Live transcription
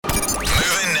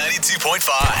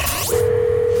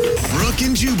92.5. Brooke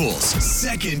and Jubal's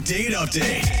second date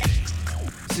update.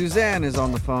 Suzanne is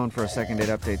on the phone for a second date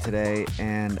update today,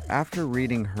 and after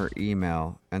reading her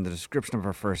email and the description of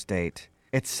her first date,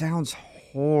 it sounds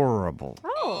horrible.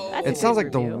 That's It a sounds good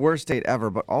like the review. worst date ever,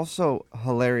 but also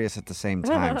hilarious at the same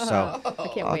time. So I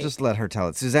can't I'll wait. just let her tell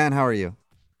it. Suzanne, how are you?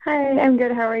 Hi, I'm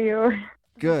good. How are you?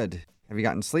 Good. Have you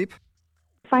gotten sleep?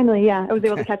 Finally, yeah, I was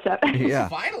able to catch up. Yeah.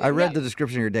 Finally, I read yeah. the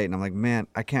description of your date, and I'm like, man,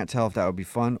 I can't tell if that would be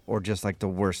fun or just like the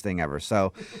worst thing ever.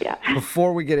 So Yeah.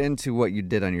 before we get into what you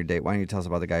did on your date, why don't you tell us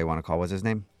about the guy you want to call? What's his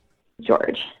name?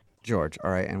 George George.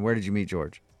 All right. And where did you meet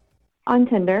George? on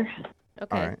Tinder.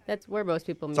 Okay, All right. that's where most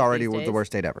people meet It's already these the days.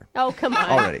 worst date ever. Oh, come on.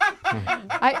 Already.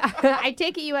 I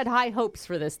take it you had high hopes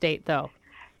for this date, though.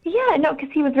 Yeah, no, because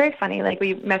he was very funny. Like,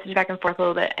 we messaged back and forth a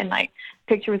little bit, and, like,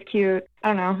 picture was cute. I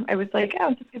don't know. I was like, oh,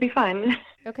 this is going to be fun.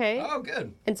 Okay. Oh,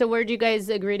 good. And so where'd you guys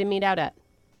agree to meet out at?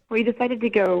 We decided to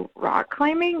go rock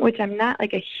climbing, which I'm not,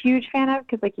 like, a huge fan of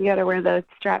because, like, you got to wear the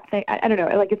strap thing. I don't know.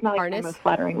 Like, it's not, like, Harness? the most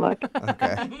flattering look.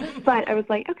 Okay. But I was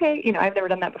like, okay, I've never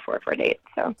done that before for a date.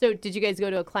 So, So did you guys go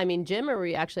to a climbing gym or were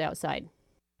you actually outside?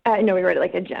 no, we were at,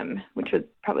 like, a gym, which was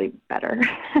probably better.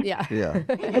 Yeah. Yeah.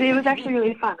 But it was actually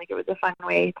really fun. Like, it was a fun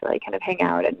way to, like, kind of hang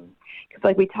out. And because,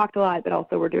 like, we talked a lot, but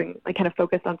also we're doing, like, kind of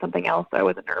focused on something else, so I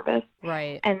wasn't nervous.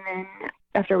 Right. And then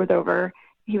after it was over,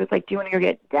 he was like, do you want to go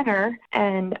get dinner?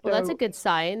 And Well, that's so- a good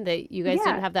sign that you guys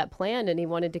Yeah. didn't have that planned and he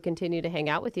wanted to continue to hang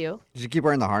out with you. Did you keep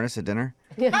wearing the harness at dinner?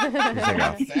 Yeah. Take it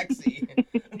off. Sexy.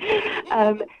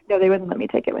 no, they wouldn't let me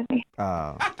take it with me.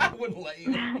 I wouldn't let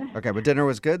you. Okay, but dinner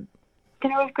was good?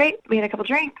 Dinner was great. We had a couple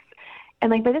drinks. And,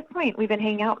 like, by this point, we've been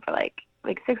hanging out for, like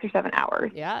 6 or 7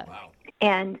 hours. Yeah. Wow.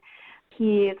 And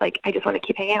he's like, I just want to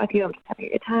keep hanging out with you. I'm just having a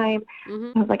good time.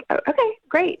 hmm I was like, oh, okay,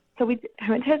 great. So I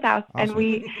went to his house, Awesome. and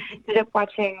we ended up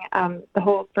watching the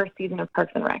whole first season of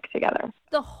Parks and Rec together.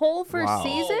 The whole first Wow.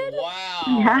 season? Oh,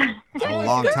 wow. Yeah. It's a Only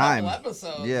long a couple time.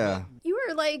 episodes. Yeah. You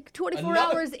were like 24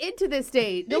 Another- hours into this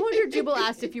date. No wonder Jubal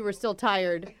asked if you were still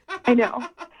tired. I know.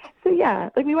 So yeah,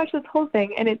 like we watched this whole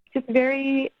thing, and it's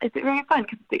very fun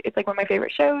because it's like one of my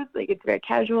favorite shows. Like it's very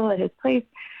casual at his place,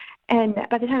 and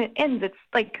by the time it ends, it's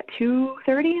like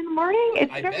 2:30 in the morning.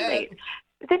 It's I very bet. late.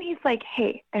 But then he's like,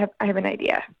 "Hey, I have an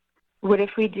idea. What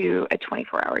if we do a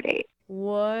 24-hour date?"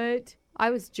 What?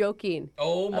 I was joking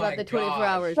Oh, my about the 24 gosh.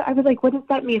 hours. So I was like, "What does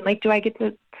that mean? Like, do I get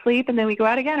to sleep and then we go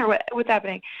out again, or what's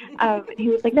happening?" And he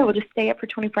was like, "No, we'll just stay up for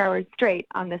 24 hours straight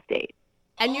on this date."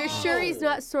 And you're sure he's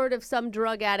not sort of some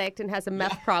drug addict and has a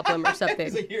meth problem or He's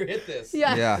something? like, here, hit this.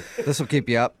 Yeah. Yeah. This will keep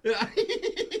you up.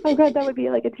 Oh God, that would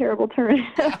be like a terrible turn.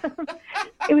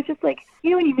 It was just like,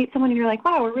 when you meet someone and you're like,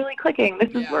 wow, we're really clicking. This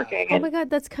is Yeah. working. Oh And my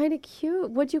God, that's kind of cute.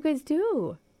 What'd you guys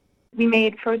do? we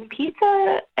made frozen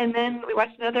pizza, and then we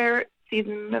watched another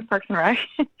season of Parks and Rec.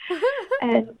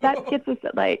 And that gets us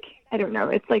at like, I don't know,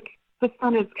 it's like the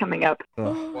sun is coming up.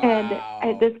 Ugh. And Wow.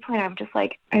 at this point, I'm just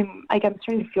like, I'm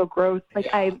starting to feel gross. Like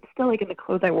I'm still like in the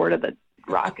clothes I wore to the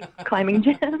rock climbing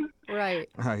gym. Right.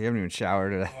 You haven't even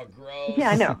showered today. Oh, gross. Yeah,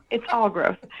 I know. It's all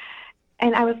gross.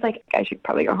 And I was like, I should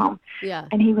probably go home. Yeah.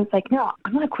 And he was like, no,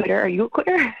 I'm not a quitter. Are you a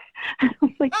quitter? I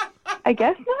was like, I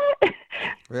guess not.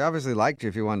 We obviously liked you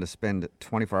if he wanted to spend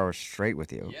 24 hours straight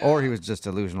with you. Or he was just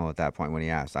delusional at that point when he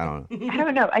asked. I don't know. I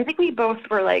don't know. I think we both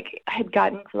were like, had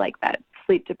gotten to like that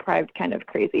sleep deprived kind of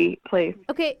crazy place.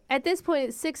 Okay, at this point,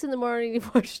 it's 6 in the morning.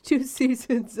 You've watched 2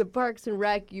 seasons of Parks and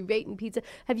Rec. You've eaten pizza.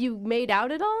 Have you made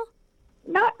out at all?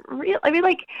 Not real. I mean,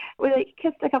 like, we like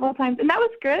kissed a couple of times, and that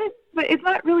was good. But it's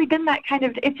not really been that kind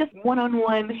of, it's just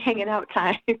one-on-one hanging out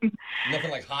time. Nothing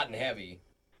like hot and heavy.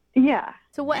 Yeah.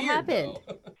 So what Weird, happened?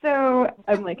 though. So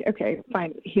I'm like, okay,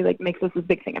 fine. He like makes us this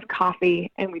big thing of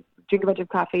coffee, and we drink a bunch of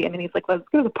coffee, and then he's like, let's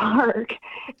go to the park.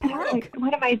 And I'm like,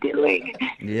 what am I doing?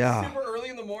 Yeah. Super early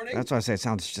in the morning? That's why I say it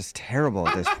sounds just terrible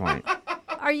at this point.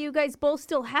 Are you guys both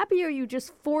still happy or are you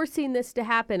just forcing this to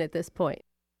happen at this point?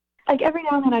 Like every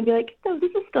now and then I'd be like, no,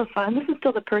 this is still fun. This is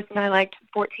still the person I liked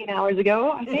 14 hours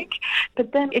ago, I think.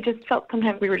 But then it just felt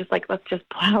sometimes we were just like, let's just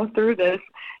plow through this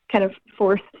kind of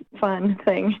forced fun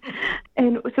thing.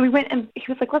 And so we went and he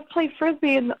was like, let's play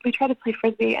Frisbee. And we tried to play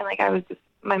Frisbee. And like I was just,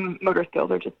 my motor skills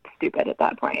are just stupid at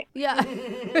that point. Yeah.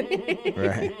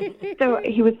 Right. So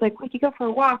he was like, we could go for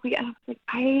a walk. And I was like,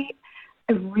 I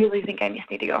really think I just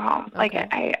need to go home. Like Okay.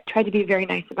 I tried to be very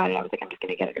nice about it. I was like, I'm just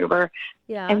going to get an Uber.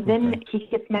 Yeah. And then he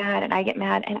gets mad and I get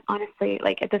mad. And honestly,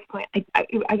 like at this point, I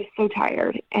was so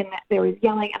tired and there was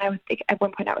yelling. And I was like, at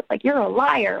one point I was like, you're a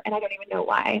liar. And I don't even know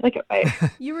why. Like,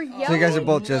 You were yelling. So you guys are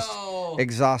both just no.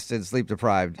 exhausted, sleep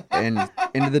deprived, and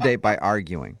into the date by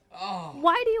arguing. Oh.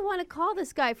 Why do you want to call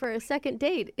this guy for a second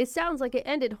date? It sounds like it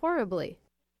ended horribly.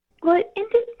 Well, it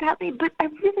ended badly, but I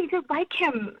really did like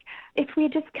him. If we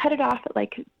had just cut it off at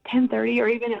like 10:30 or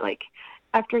even at like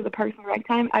after the Parks and Rec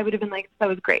time, I would have been like, that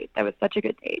was great. That was such a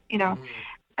good date, you know.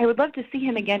 I would love to see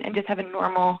him again and just have a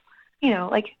normal, you know,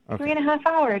 like 3.5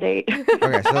 hour date.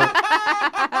 Okay,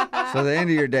 so the end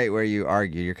of your date where you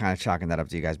argue, you're kind of chalking that up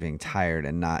to you guys being tired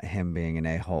and not him being an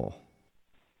a-hole.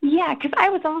 Yeah, because I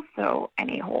was also an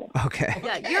a-hole. Okay.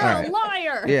 Yeah, you're All a right.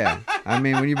 liar. Yeah. I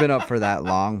mean, when you've been up for that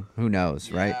long, who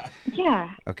knows, right? Yeah.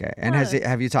 Okay. And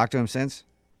have you talked to him since?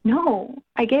 No,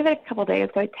 I gave it a couple days,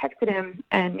 so I texted him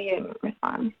and he didn't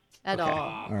respond. At all.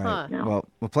 All right. Huh. No. Well,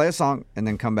 we'll play a song and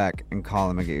then come back and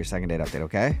call him and get your second date update,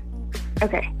 okay?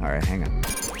 Okay. All right, hang on.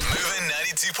 Moving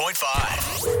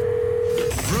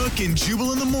 92.5. Brooke and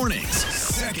Jubal in the mornings.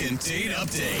 Second date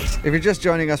update. If you're just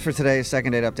joining us for today's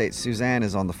second date update, Suzanne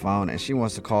is on the phone and she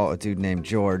wants to call a dude named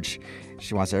George.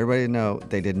 She wants everybody to know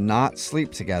they did not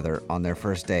sleep together on their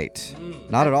first date.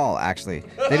 Not at all, actually.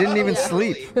 They didn't even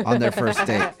sleep on their first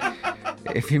date.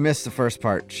 If you missed the first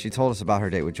part, she told us about her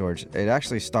date with George. It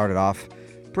actually started off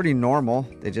pretty normal.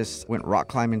 They just went rock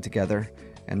climbing together,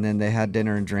 and then they had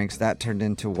dinner and drinks. That turned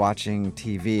into watching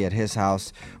TV at his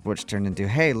house, which turned into,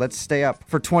 hey, let's stay up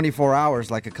for 24 hours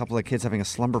like a couple of kids having a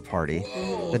slumber party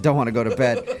that don't want to go to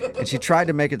bed. And she tried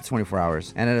to make it 24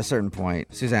 hours. And at a certain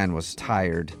point, Suzanne was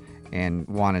tired and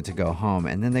wanted to go home.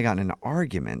 And then they got in an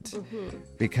argument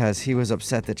because he was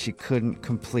upset that she couldn't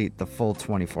complete the full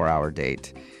 24-hour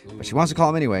date. But she wants to call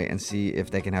him anyway and see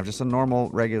if they can have just a normal,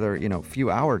 regular,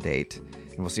 few-hour date.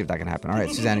 And we'll see if that can happen. All right,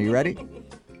 Suzanne, are you ready?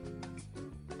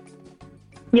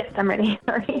 Yes, I'm ready.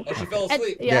 Sorry. Oh, she fell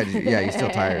asleep. Yeah. You're still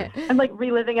tired. I'm like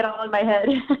reliving it all in my head.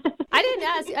 I didn't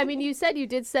ask. I mean, you said you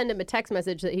did send him a text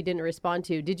message that he didn't respond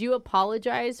to. Did you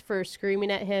apologize for screaming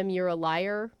at him, you're a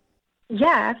liar?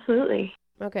 Yeah, absolutely.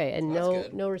 Okay, and That's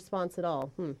good. no response at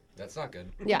all. That's not good.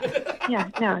 Yeah.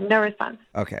 Yeah, no response.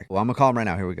 Okay, well, I'm going to call him right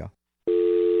now. Here we go.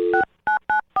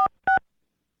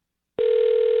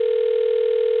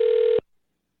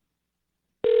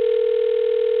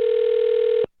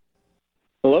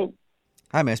 Hello,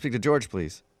 Hi, may I speak to George,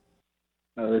 please?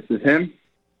 this is him.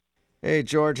 Hey,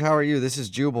 George, how are you? This is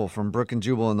Jubal from Brooke and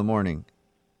Jubal in the Morning.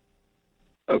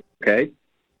 Okay.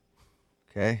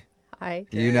 Okay. Hi.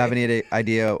 Do you have any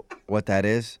idea what that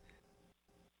is?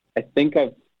 I think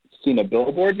I've seen a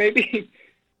billboard, maybe.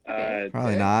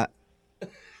 Probably not.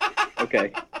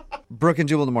 Okay. Brooke and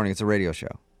Jubal in the Morning. It's a radio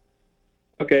show.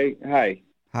 Okay. Hi.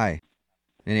 Hi.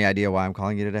 Any idea why I'm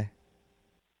calling you today?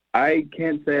 I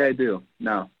can't say I do.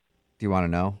 No. Do you want to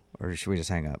know, or should we just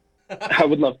hang up? I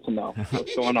would love to know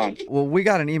what's going on. Well, we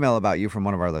got an email about you from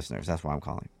one of our listeners. That's why I'm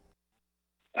calling.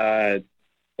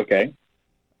 Okay.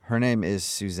 Her name is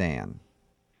Suzanne.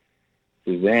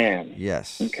 Suzanne.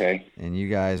 Yes. Okay. And you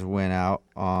guys went out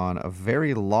on a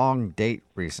very long date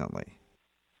recently.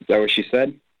 Is that what she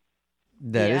said?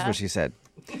 That is Yeah. what she said.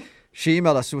 She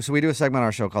emailed us. So we do a segment on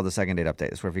our show called the Second Date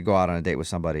Update. It's where if you go out on a date with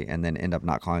somebody and then end up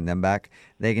not calling them back,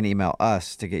 they can email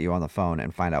us to get you on the phone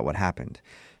and find out what happened.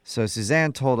 So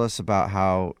Suzanne told us about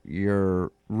how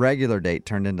your regular date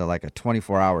turned into like a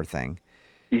 24-hour thing.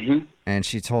 Mm-hmm. And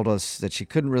she told us that she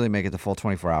couldn't really make it the full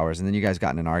 24 hours. And then you guys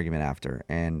got in an argument after.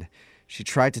 And she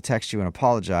tried to text you and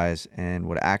apologize and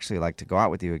would actually like to go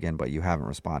out with you again, but you haven't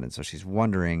responded. So she's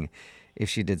wondering if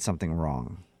she did something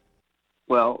wrong.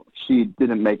 Well, she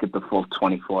didn't make it the full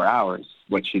 24 hours.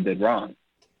 What she did wrong.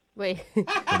 Wait. So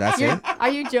that's it? Are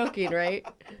you joking, right?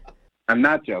 I'm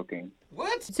not joking.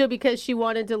 What? So because she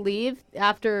wanted to leave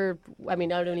after, I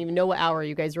mean, I don't even know what hour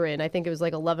you guys were in. I think it was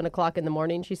like 11 o'clock in the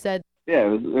morning, she said.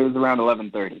 Yeah, it was around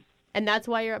 11:30. And that's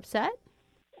why you're upset?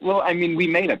 Well, I mean, we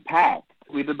made a pact.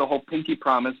 We did the whole pinky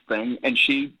promise thing, and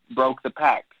she broke the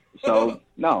pact. So,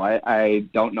 no, I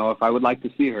don't know if I would like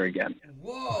to see her again.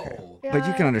 Whoa. But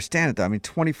you can understand it, though. I mean,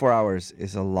 24 hours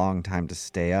is a long time to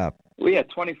stay up. Well, yeah,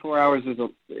 24 hours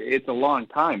it's a long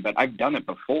time, but I've done it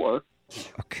before.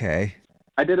 Okay.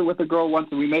 I did it with a girl once,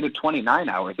 and we made it 29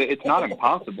 hours. It's not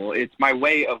impossible. It's my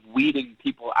way of weeding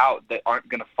people out that aren't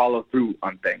going to follow through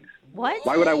on things. What?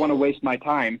 Why would I want to waste my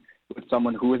time with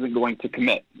someone who isn't going to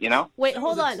commit, you know? Wait,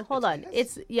 hold on.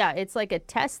 It's like a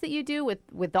test that you do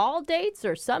with all dates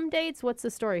or some dates. What's the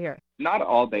story here? Not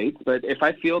all dates, but if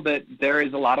I feel that there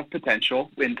is a lot of potential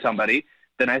in somebody,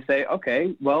 then I say,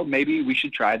 okay, well, maybe we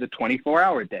should try the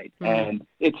 24-hour date. And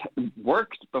it's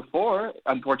worked before.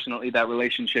 Unfortunately, that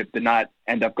relationship did not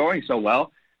end up going so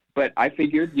well. But I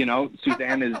figured,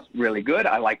 Suzanne is really good.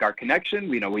 I like our connection.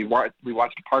 We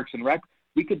watched Parks and Rec.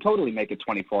 We could totally make it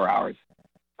 24 hours.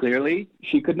 Clearly,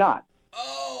 she could not.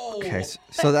 Oh. Okay.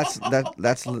 So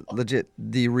that's legit.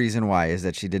 The reason why is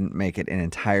that she didn't make it an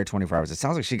entire 24 hours. It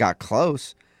sounds like she got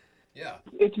close. Yeah.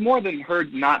 It's more than her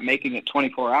not making it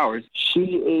 24 hours. She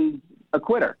is a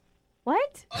quitter.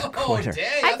 What? Oh, Quitter.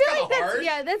 dang. I That's feel kind like of that's hard.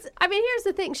 yeah. That's. I mean, here's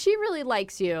the thing. She really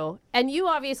likes you, and you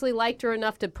obviously liked her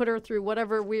enough to put her through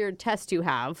whatever weird test you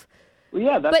have. Well,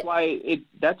 yeah, But-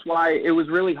 that's why it was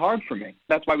really hard for me.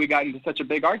 That's why we got into such a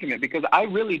big argument, because I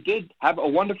really did have a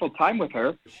wonderful time with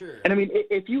her. Sure. And I mean,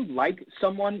 if you like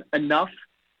someone enough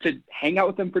to hang out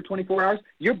with them for 24 hours,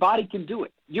 your body can do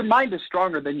it. Your mind is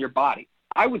stronger than your body.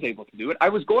 I was able to do it. I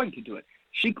was going to do it.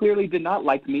 She clearly did not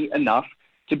like me enough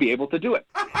to be able to do it.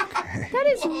 That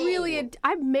is really.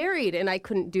 I'm married, and I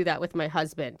couldn't do that with my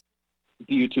husband.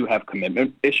 Do you two have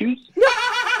commitment issues?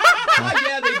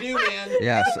 Yeah, they do, man.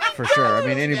 Yes, for sure. I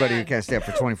mean, anybody who can't stay up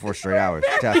for 24 straight hours,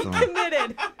 definitely.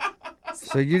 Committed.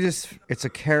 So it's a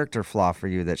character flaw for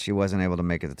you that she wasn't able to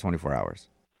make it to 24 hours.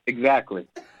 Exactly.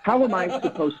 How am I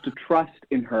supposed to trust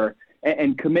in her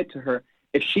and commit to her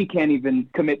if she can't even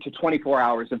commit to 24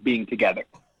 hours of being together?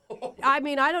 I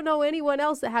mean, I don't know anyone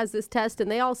else that has this test, and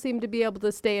they all seem to be able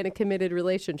to stay in a committed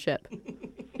relationship.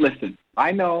 Listen,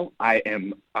 I know I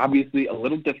am obviously a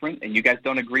little different, and you guys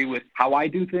don't agree with how I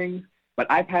do things, but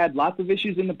I've had lots of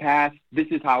issues in the past. This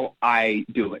is how I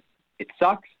do it. It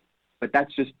sucks, but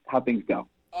that's just how things go.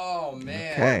 Oh,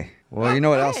 man. Okay. Well, you know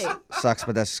what else Okay. sucks,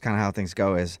 but that's kind of how things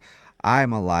go is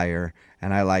I'm a liar,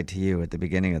 and I lied to you at the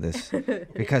beginning of this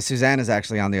because Suzanne is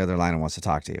actually on the other line and wants to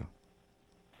talk to you.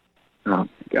 Oh, my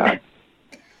God.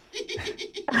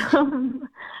 Um,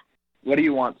 What do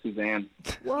you want, Suzanne?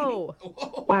 Whoa.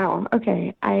 wow.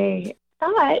 Okay. I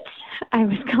thought I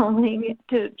was calling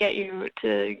to get you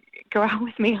to go out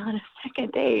with me on a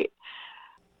second date.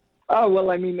 Oh, well,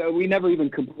 I mean, we never even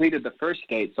completed the first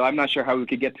date, so I'm not sure how we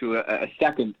could get to a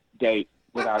second date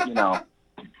without,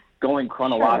 going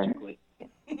chronologically.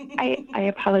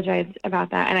 I apologize about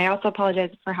that, and I also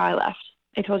apologize for how I left.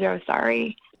 I told you I was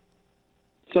sorry.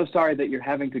 So sorry that you're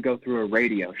having to go through a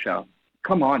radio show.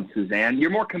 Come on, Suzanne.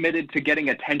 You're more committed to getting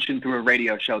attention through a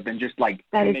radio show than just, That is-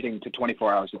 committing to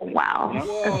 24 hours a week. Wow. You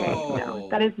know? Okay. No, Whoa.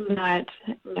 that is not.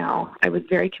 No, I was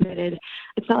very committed.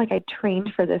 It's not like I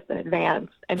trained for this in advance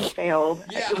and failed.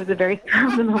 Yeah. It was a very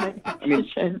strong moment mean-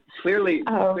 decision. Clearly,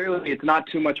 Oh. clearly, it's not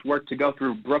too much work to go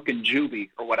through Brooke and Juby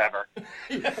or whatever.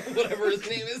 Yeah, whatever his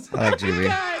name is. I like Julie.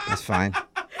 That's fine.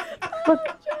 Look,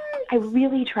 I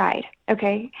really tried.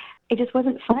 Okay. It just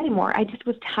wasn't fun anymore. I just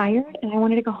was tired, and I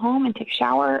wanted to go home and take a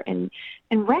shower and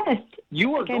rest.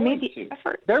 You were Like, I going made the to.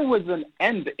 effort. There was an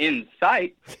end in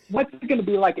sight. What's it going to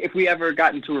be like if we ever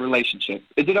got into a relationship?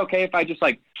 Is it okay if I just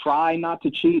try not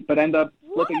to cheat but end up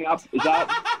slipping up? Is that?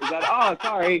 Oh,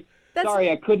 sorry. That's-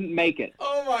 Sorry, I couldn't make it.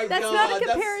 Oh, my That's God. not a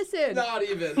comparison. That's not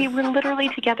even. We were literally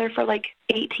together for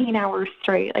 18 hours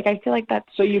straight. I feel like that's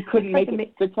So you couldn't make Like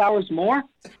it 6 hours more?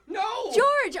 No.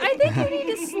 George, I think you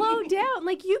need to slow down.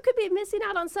 You could be missing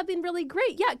out on something really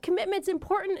great. Yeah, commitment's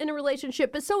important in a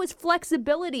relationship, but so is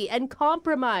flexibility and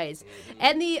compromise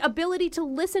and the ability to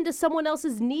listen to someone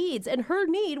else's needs. And her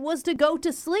need was to go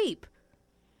to sleep.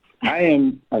 I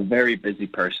am a very busy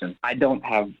person. I don't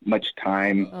have much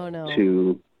time Oh, no.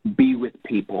 to be with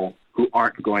people who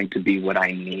aren't going to be what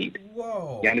I need.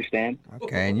 Whoa. You understand?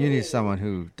 Okay, and you need someone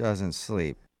who doesn't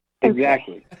sleep.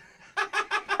 Exactly.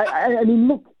 I mean,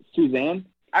 look, Suzanne,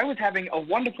 I was having a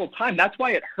wonderful time. That's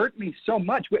why it hurt me so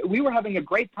much. We were having a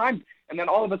great time, and then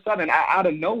all of a sudden, out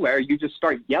of nowhere, you just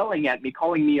start yelling at me,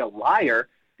 calling me a liar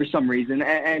for some reason,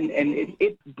 and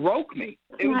it broke me.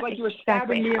 It was like you were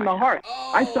stabbing me in the heart.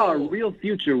 I saw a real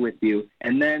future with you,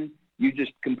 and then you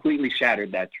just completely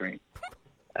shattered that dream.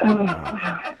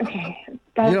 wow. Okay.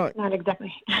 That's You know- not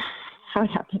exactly how it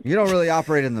happened. You don't really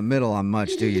operate in the middle on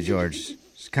much, do you, George?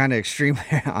 It's kind of extreme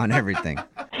on everything.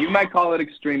 You might call it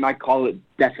extreme. I call it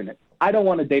definite. I don't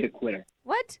want to date a quitter.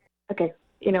 What? Okay.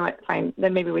 You know what? Fine.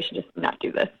 Then maybe we should just not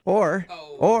do this. Or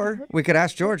we could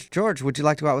ask George. George, would you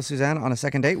like to go out with Suzanne on a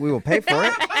second date? We will pay for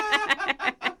it.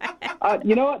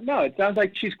 You know what? No, it sounds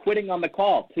like she's quitting on the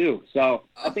call, too. So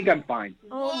I think I'm fine.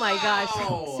 Oh, my gosh.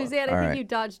 Wow. Suzanne, I All think right. you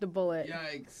dodged a bullet.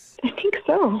 Yikes. I think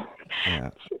so. Yeah.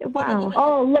 Wow.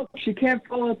 Oh, look, she can't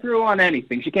follow through on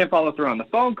anything. She can't follow through on the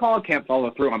phone call, can't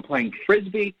follow through on playing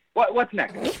Frisbee. What's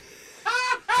next?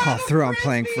 Oh, through on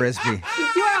playing Frisbee.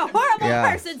 You are a horrible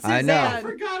Yeah, person, I know. Suzanne.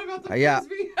 Forgot about the Yeah.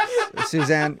 Frisbee.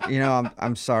 Suzanne,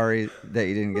 I'm sorry that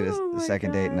you didn't get Oh a my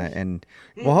second date, gosh. and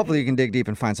well, hopefully you can dig deep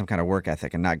and find some kind of work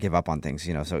ethic and not give up on things,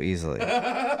 so easily.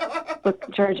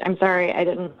 Look, George, I'm sorry I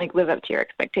didn't live up to your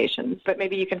expectations, but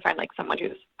maybe you can find someone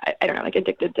who's I don't know,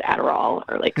 addicted to Adderall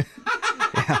or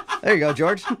Yeah, there you go,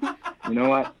 George. You know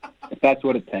what? If that's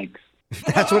what it takes.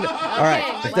 That's what. All right.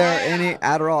 Okay, If there are any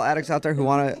Adderall addicts out there who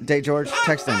want to date George,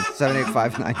 text in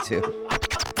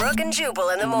 78592. Brooke and Jubal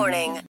in the morning.